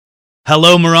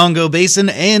Hello, Morongo Basin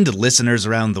and listeners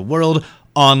around the world,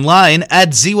 online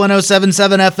at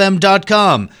Z107.7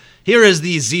 FM.com. Here is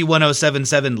the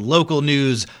Z107.7 local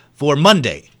news for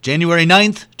Monday, January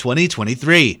 9th,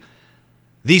 2023.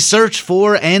 The search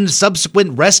for and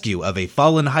subsequent rescue of a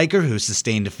fallen hiker who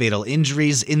sustained fatal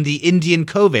injuries in the Indian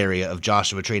Cove area of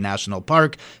Joshua Tree National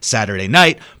Park Saturday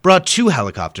night brought 2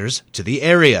 helicopters to the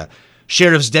area.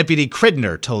 Sheriff's Deputy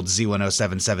Cridner told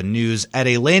Z107.7 News at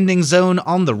a landing zone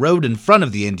on the road in front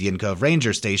of the Indian Cove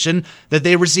Ranger Station that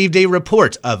they received a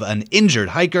report of an injured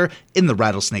hiker in the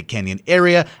Rattlesnake Canyon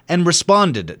area and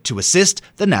responded to assist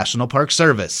the National Park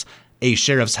Service. A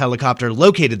sheriff's helicopter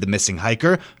located the missing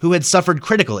hiker, who had suffered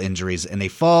critical injuries in a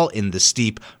fall in the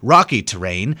steep, rocky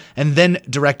terrain, and then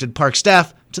directed park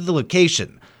staff to the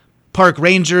location. Park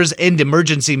rangers and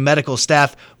emergency medical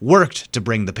staff worked to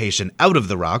bring the patient out of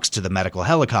the rocks to the medical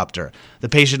helicopter. The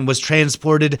patient was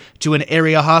transported to an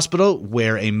area hospital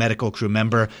where a medical crew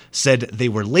member said they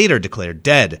were later declared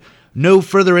dead. No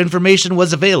further information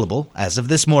was available as of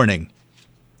this morning.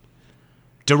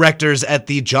 Directors at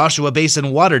the Joshua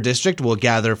Basin Water District will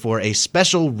gather for a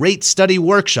special rate study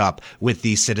workshop with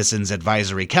the Citizens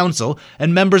Advisory Council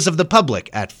and members of the public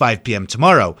at 5 p.m.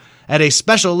 tomorrow at a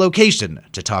special location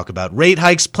to talk about rate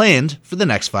hikes planned for the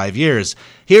next 5 years.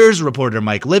 Here's reporter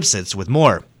Mike Lipsitz with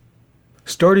more.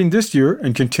 Starting this year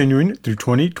and continuing through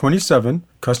 2027,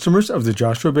 customers of the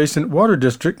Joshua Basin Water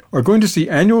District are going to see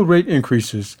annual rate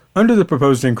increases. Under the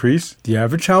proposed increase, the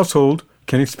average household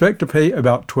can expect to pay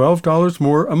about $12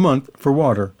 more a month for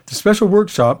water. The special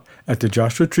workshop at the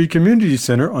Joshua Tree Community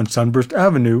Center on Sunburst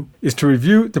Avenue is to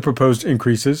review the proposed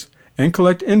increases and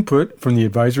collect input from the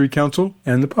Advisory Council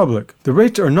and the public. The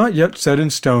rates are not yet set in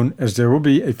stone, as there will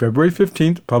be a February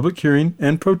 15th public hearing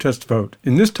and protest vote.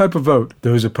 In this type of vote,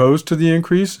 those opposed to the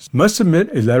increase must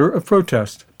submit a letter of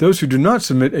protest. Those who do not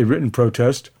submit a written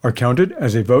protest are counted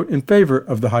as a vote in favor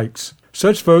of the hikes.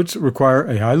 Such votes require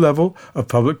a high level of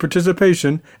public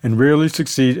participation and rarely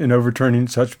succeed in overturning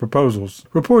such proposals.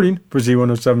 Reporting for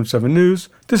Z107.7 News,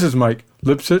 this is Mike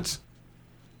Lipsitz.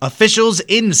 Officials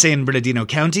in San Bernardino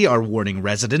County are warning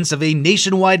residents of a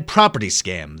nationwide property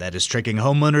scam that is tricking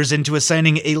homeowners into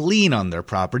assigning a lien on their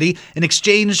property in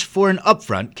exchange for an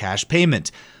upfront cash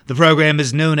payment. The program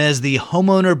is known as the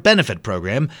Homeowner Benefit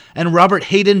Program, and Robert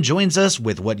Hayden joins us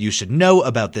with what you should know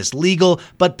about this legal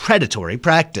but predatory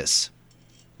practice.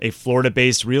 A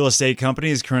Florida-based real estate company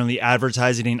is currently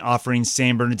advertising and offering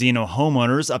San Bernardino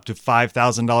homeowners up to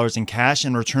 $5,000 in cash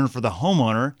in return for the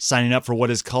homeowner signing up for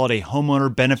what is called a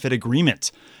Homeowner Benefit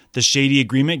Agreement. The shady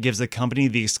agreement gives the company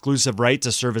the exclusive right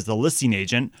to serve as the listing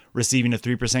agent, receiving a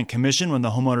 3% commission when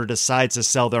the homeowner decides to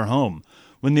sell their home.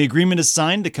 When the agreement is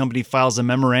signed, the company files a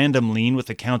memorandum lien with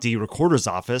the county recorder's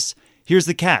office. Here's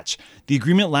the catch. The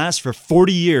agreement lasts for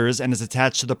 40 years and is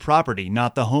attached to the property,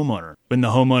 not the homeowner. When the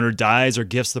homeowner dies or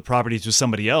gifts the property to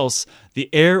somebody else, the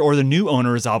heir or the new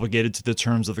owner is obligated to the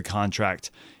terms of the contract.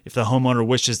 If the homeowner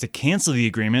wishes to cancel the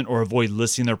agreement or avoid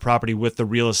listing their property with the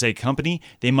real estate company,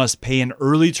 they must pay an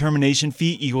early termination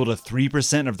fee equal to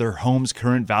 3% of their home's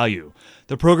current value.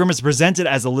 The program is presented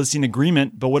as a listing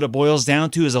agreement, but what it boils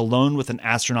down to is a loan with an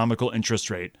astronomical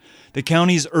interest rate. The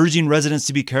county is urging residents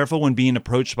to be careful when being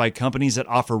approached by companies that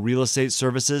offer real estate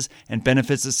services and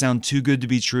benefits that sound too good to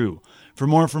be true. For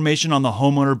more information on the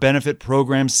Homeowner Benefit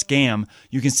Program scam,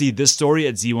 you can see this story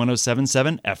at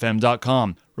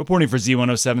Z107.7FM.com. Reporting for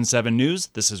Z107.7 News,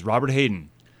 this is Robert Hayden.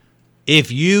 If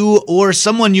you or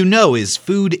someone you know is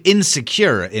food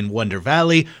insecure in Wonder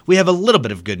Valley, we have a little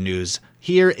bit of good news.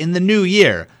 Here in the new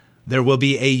year, there will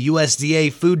be a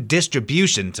USDA food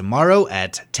distribution tomorrow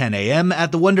at 10 a.m.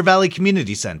 at the Wonder Valley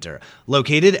Community Center,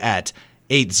 located at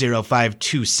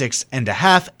 80526 and a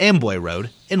half Amboy Road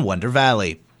in Wonder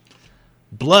Valley.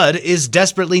 Blood is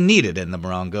desperately needed in the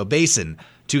Morongo Basin.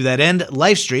 To that end,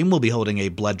 Lifestream will be holding a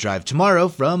blood drive tomorrow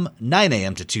from 9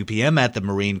 a.m. to 2 p.m. at the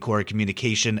Marine Corps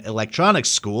Communication Electronics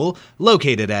School,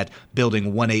 located at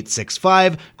Building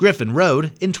 1865 Griffin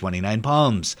Road in 29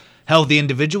 Palms. Healthy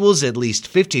individuals at least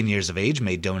 15 years of age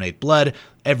may donate blood.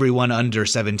 Everyone under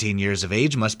 17 years of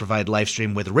age must provide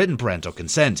Lifestream with written parental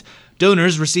consent.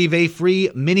 Donors receive a free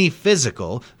mini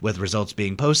physical, with results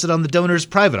being posted on the donor's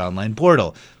private online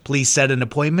portal. Please set an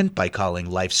appointment by calling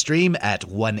Lifestream at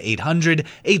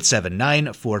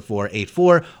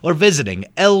 1-800-879-4484 or visiting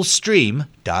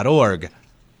lstream.org.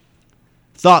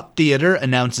 Thought Theater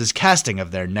announces casting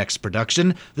of their next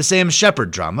production, the Sam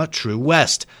Shepard drama True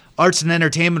West. Arts and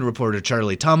entertainment reporter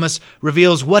Charlie Thomas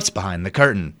reveals what's behind the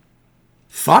curtain.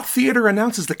 Thought Theater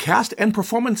announces the cast and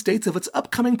performance dates of its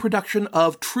upcoming production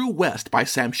of True West by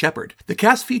Sam Shepard. The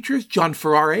cast features John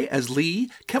Ferrari as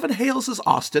Lee, Kevin Hales as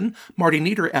Austin, Marty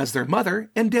Nieder as their mother,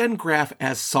 and Dan Graff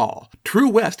as Saul. True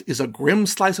West is a grim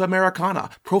slice of Americana,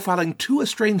 profiling two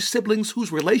estranged siblings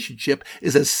whose relationship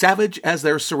is as savage as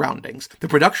their surroundings. The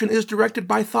production is directed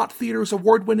by Thought Theater's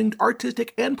award-winning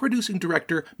artistic and producing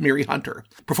director, Mary Hunter.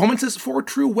 Performances for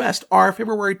True West are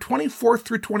February 24th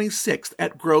through 26th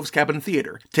at Grove's Cabin Theater.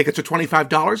 Tickets are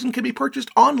 $25 and can be purchased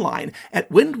online at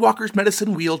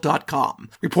windwalkersmedicinewheel.com.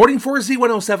 Reporting for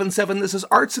Z107.7, this is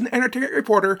arts and entertainment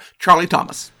reporter Charlie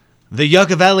Thomas. The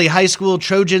Yucca Valley High School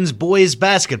Trojans boys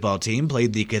basketball team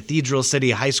played the Cathedral City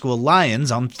High School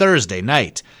Lions on Thursday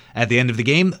night. At the end of the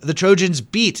game, the Trojans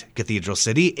beat Cathedral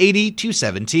City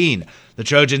 80-17. The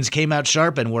Trojans came out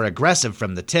sharp and were aggressive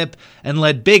from the tip and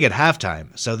led big at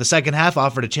halftime, so the second half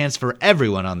offered a chance for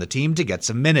everyone on the team to get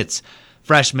some minutes.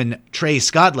 Freshman Trey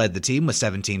Scott led the team with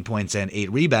 17 points and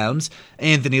 8 rebounds.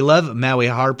 Anthony Love, Maui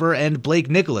Harper, and Blake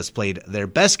Nicholas played their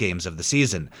best games of the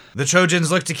season. The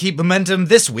Trojans look to keep momentum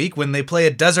this week when they play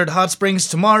at Desert Hot Springs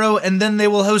tomorrow, and then they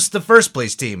will host the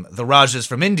first-place team, the Rajas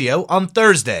from Indio, on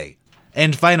Thursday.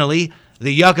 And finally,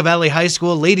 the Yucca Valley High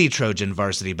School Lady Trojan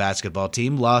varsity basketball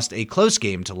team lost a close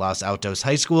game to Los Altos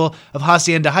High School of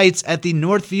Hacienda Heights at the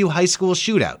Northview High School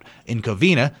Shootout in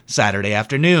Covina Saturday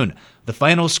afternoon. The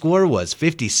final score was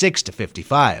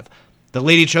 56-55. The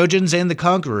Lady Trojans and the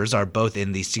Conquerors are both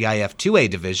in the CIF 2A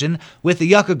division, with the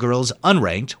Yucca girls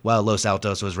unranked, while Los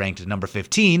Altos was ranked number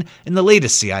 15 in the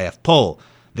latest CIF poll.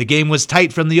 The game was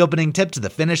tight from the opening tip to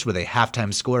the finish with a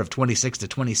halftime score of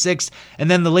 26-26, and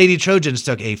then the Lady Trojans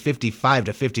took a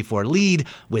 55-54 lead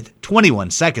with 21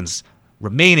 seconds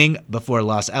remaining before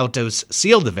Los Altos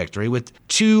sealed the victory with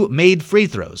 2 made free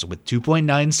throws with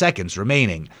 2.9 seconds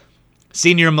remaining.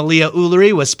 Senior Malia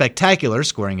Ullery was spectacular,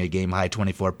 scoring a game-high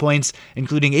 24 points,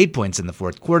 including 8 points in the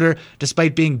fourth quarter,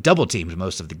 despite being double-teamed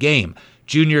most of the game.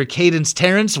 Junior Cadence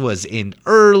Terrence was in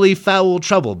early foul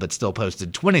trouble, but still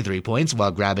posted 23 points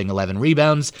while grabbing 11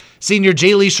 rebounds. Senior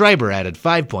Jaylee Schreiber added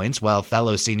 5 points, while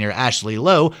fellow senior Ashley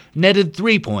Lowe netted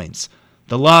 3 points.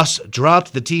 The loss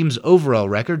dropped the team's overall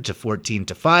record to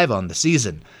 14-5 on the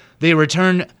season. They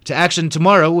return to action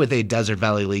tomorrow with a Desert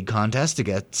Valley League contest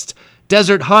against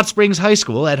Desert Hot Springs High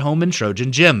School at home in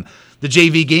Trojan Gym. The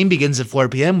JV game begins at 4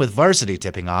 p.m. with varsity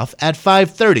tipping off at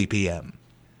 5:30 p.m.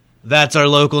 That's our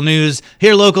local news.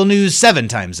 Hear local news 7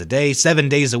 times a day, 7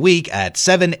 days a week at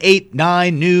 7, 8,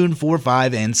 9, noon, 4,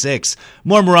 5, and 6.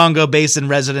 More Morongo Basin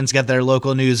residents get their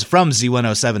local news from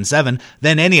Z107.7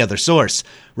 than any other source.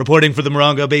 Reporting for the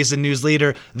Morongo Basin News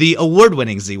Leader, the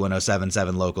award-winning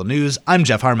Z107.7 local news, I'm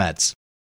Jeff Harmetz.